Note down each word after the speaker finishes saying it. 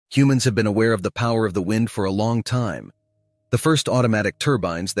Humans have been aware of the power of the wind for a long time. The first automatic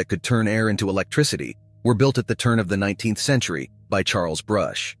turbines that could turn air into electricity were built at the turn of the 19th century by Charles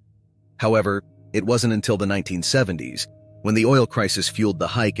Brush. However, it wasn't until the 1970s, when the oil crisis fueled the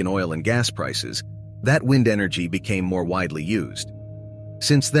hike in oil and gas prices, that wind energy became more widely used.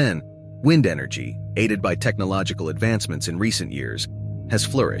 Since then, wind energy, aided by technological advancements in recent years, has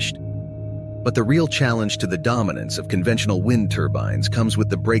flourished. But the real challenge to the dominance of conventional wind turbines comes with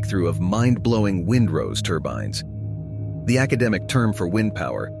the breakthrough of mind-blowing windrose turbines. The academic term for wind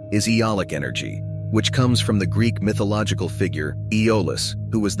power is aeolic energy, which comes from the Greek mythological figure Aeolus,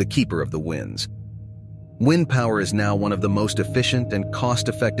 who was the keeper of the winds. Wind power is now one of the most efficient and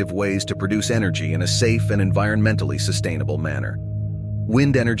cost-effective ways to produce energy in a safe and environmentally sustainable manner.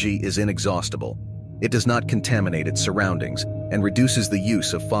 Wind energy is inexhaustible. It does not contaminate its surroundings and reduces the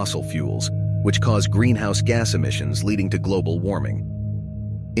use of fossil fuels, which cause greenhouse gas emissions leading to global warming.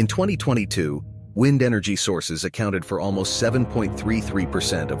 In 2022, wind energy sources accounted for almost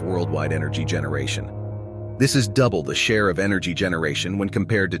 7.33% of worldwide energy generation. This is double the share of energy generation when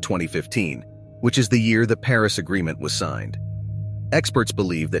compared to 2015, which is the year the Paris Agreement was signed. Experts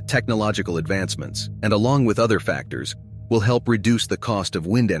believe that technological advancements, and along with other factors, will help reduce the cost of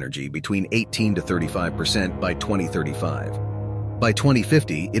wind energy between 18 to 35% by 2035. By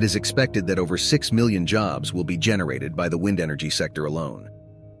 2050, it is expected that over 6 million jobs will be generated by the wind energy sector alone.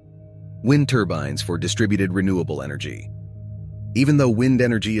 Wind turbines for distributed renewable energy. Even though wind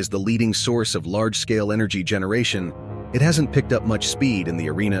energy is the leading source of large-scale energy generation, it hasn't picked up much speed in the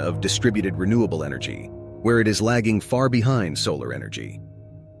arena of distributed renewable energy, where it is lagging far behind solar energy.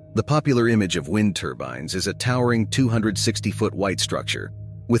 The popular image of wind turbines is a towering 260-foot white structure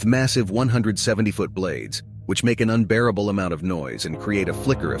with massive 170-foot blades, which make an unbearable amount of noise and create a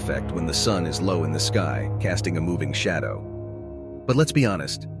flicker effect when the sun is low in the sky, casting a moving shadow. But let's be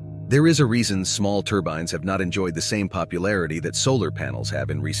honest, there is a reason small turbines have not enjoyed the same popularity that solar panels have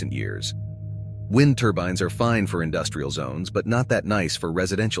in recent years. Wind turbines are fine for industrial zones, but not that nice for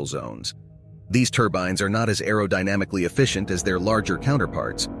residential zones. These turbines are not as aerodynamically efficient as their larger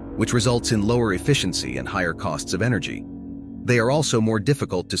counterparts, which results in lower efficiency and higher costs of energy. They are also more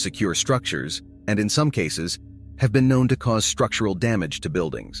difficult to secure structures, and in some cases, have been known to cause structural damage to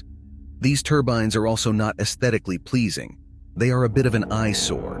buildings. These turbines are also not aesthetically pleasing. They are a bit of an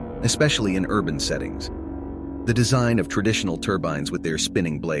eyesore, especially in urban settings. The design of traditional turbines with their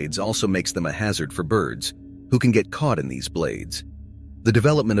spinning blades also makes them a hazard for birds, who can get caught in these blades. The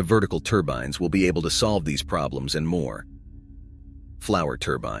development of vertical turbines will be able to solve these problems and more. Flower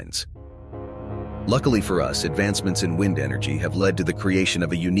turbines. Luckily for us, advancements in wind energy have led to the creation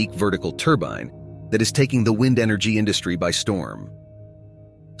of a unique vertical turbine that is taking the wind energy industry by storm.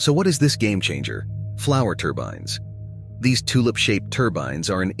 So what is this game changer? Flower turbines. These tulip-shaped turbines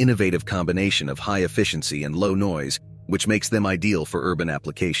are an innovative combination of high efficiency and low noise, which makes them ideal for urban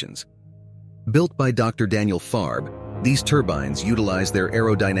applications. Built by Dr. Daniel Farb, these turbines utilize their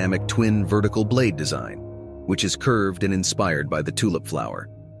aerodynamic twin vertical blade design, which is curved and inspired by the tulip flower.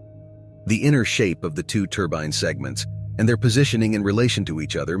 The inner shape of the two turbine segments and their positioning in relation to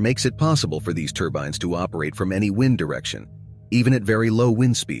each other makes it possible for these turbines to operate from any wind direction, even at very low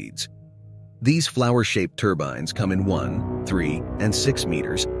wind speeds. These flower-shaped turbines come in 1, 3, and 6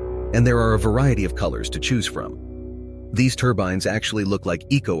 meters, and there are a variety of colors to choose from. These turbines actually look like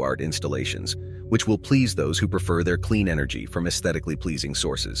eco-art installations, which will please those who prefer their clean energy from aesthetically pleasing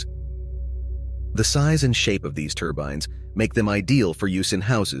sources. The size and shape of these turbines make them ideal for use in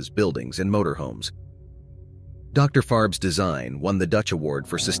houses, buildings, and motorhomes. Dr. Farb's design won the Dutch Award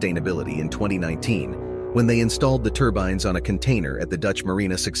for Sustainability in 2019 when they installed the turbines on a container at the Dutch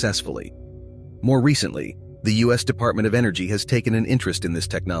marina successfully. More recently, the U.S. Department of Energy has taken an interest in this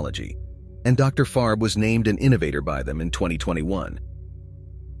technology, and Dr. Farb was named an innovator by them in 2021.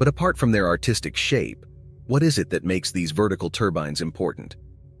 But apart from their artistic shape, what is it that makes these vertical turbines important?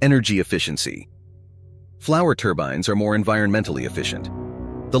 Energy efficiency. Flower turbines are more environmentally efficient.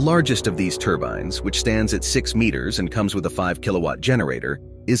 The largest of these turbines, which stands at 6 meters and comes with a 5-kilowatt generator,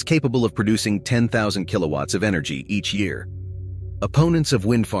 is capable of producing 10,000 kilowatts of energy each year. Opponents of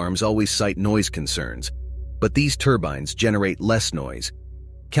wind farms always cite noise concerns, but these turbines generate less noise.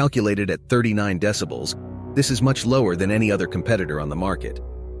 Calculated at 39 decibels, this is much lower than any other competitor on the market.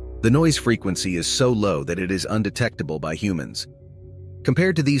 The noise frequency is so low that it is undetectable by humans.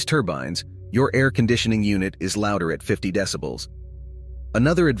 Compared to these turbines, your air conditioning unit is louder at 50 decibels.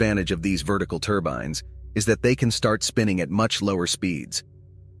 Another advantage of these vertical turbines is that they can start spinning at much lower speeds.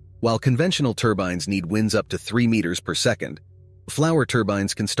 While conventional turbines need winds up to 3 meters per second, flower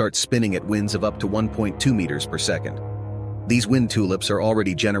turbines can start spinning at winds of up to 1.2 meters per second. These wind tulips are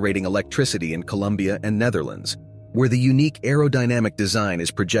already generating electricity in Colombia and Netherlands, where the unique aerodynamic design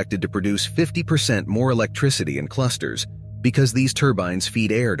is projected to produce 50% more electricity in clusters because these turbines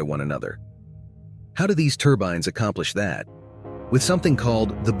feed air to one another. How do these turbines accomplish that? With something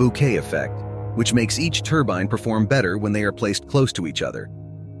called the bouquet effect, which makes each turbine perform better when they are placed close to each other.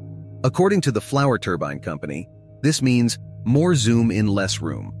 According to the Flower Turbine Company, this means more zoom in less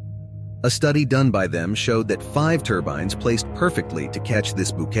room. A study done by them showed that 5 turbines placed perfectly to catch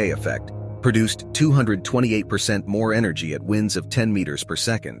this bouquet effect produced 228% more energy at winds of 10 meters per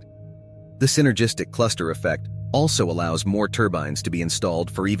second. The synergistic cluster effect also allows more turbines to be installed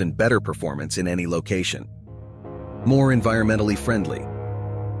for even better performance in any location. More environmentally friendly.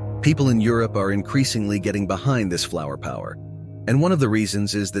 People in Europe are increasingly getting behind this flower power, and one of the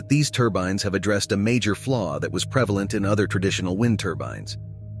reasons is that these turbines have addressed a major flaw that was prevalent in other traditional wind turbines.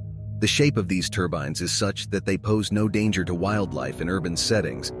 The shape of these turbines is such that they pose no danger to wildlife in urban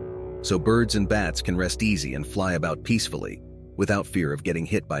settings, so birds and bats can rest easy and fly about peacefully, without fear of getting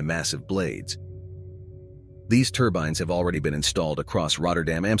hit by massive blades. These turbines have already been installed across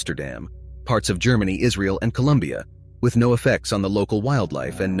Rotterdam, Amsterdam, parts of Germany, Israel, and Colombia, with no effects on the local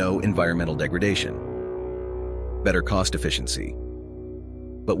wildlife and no environmental degradation. Better cost efficiency.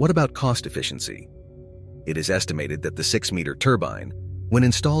 But what about cost efficiency? It is estimated that the 6-meter turbine, when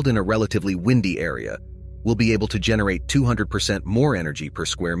installed in a relatively windy area, will be able to generate 200% more energy per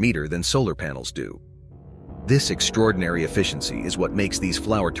square meter than solar panels do. This extraordinary efficiency is what makes these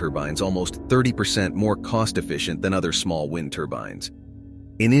flower turbines almost 30% more cost-efficient than other small wind turbines.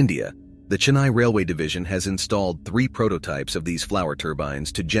 In India, the Chennai Railway Division has installed 3 prototypes of these flower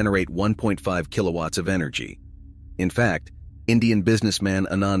turbines to generate 1.5 kilowatts of energy. In fact, Indian businessman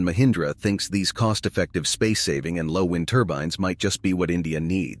Anand Mahindra thinks these cost-effective space-saving and low-wind turbines might just be what India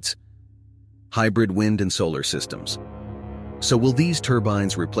needs. Hybrid wind and solar systems. So will these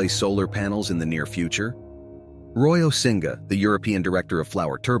turbines replace solar panels in the near future? Roy Osinga, the European director of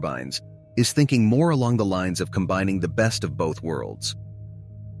Flower Turbines, is thinking more along the lines of combining the best of both worlds.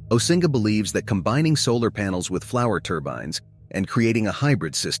 Osinga believes that combining solar panels with flower turbines and creating a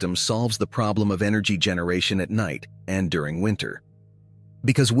hybrid system solves the problem of energy generation at night and during winter.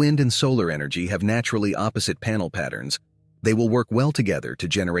 Because wind and solar energy have naturally opposite panel patterns, they will work well together to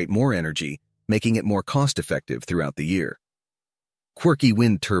generate more energy, making it more cost-effective throughout the year. Quirky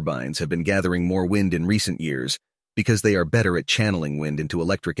wind turbines have been gathering more wind in recent years because they are better at channeling wind into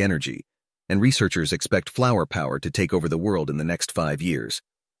electric energy, and researchers expect flower power to take over the world in the next 5 years.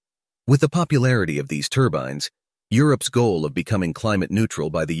 With the popularity of these turbines, Europe's goal of becoming climate neutral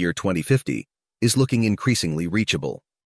by the year 2050 is looking increasingly reachable.